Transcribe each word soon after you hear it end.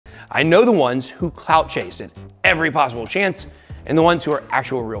I know the ones who clout chase at every possible chance and the ones who are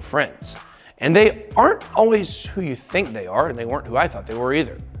actual real friends. And they aren't always who you think they are, and they weren't who I thought they were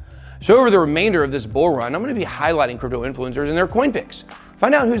either. So over the remainder of this bull run, I'm going to be highlighting crypto influencers and their coin picks.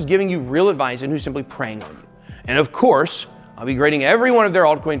 Find out who's giving you real advice and who's simply preying on you. And of course, I'll be grading every one of their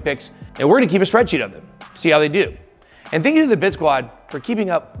altcoin picks, and we're going to keep a spreadsheet of them, see how they do. And thank you to the Bit Squad for keeping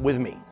up with me.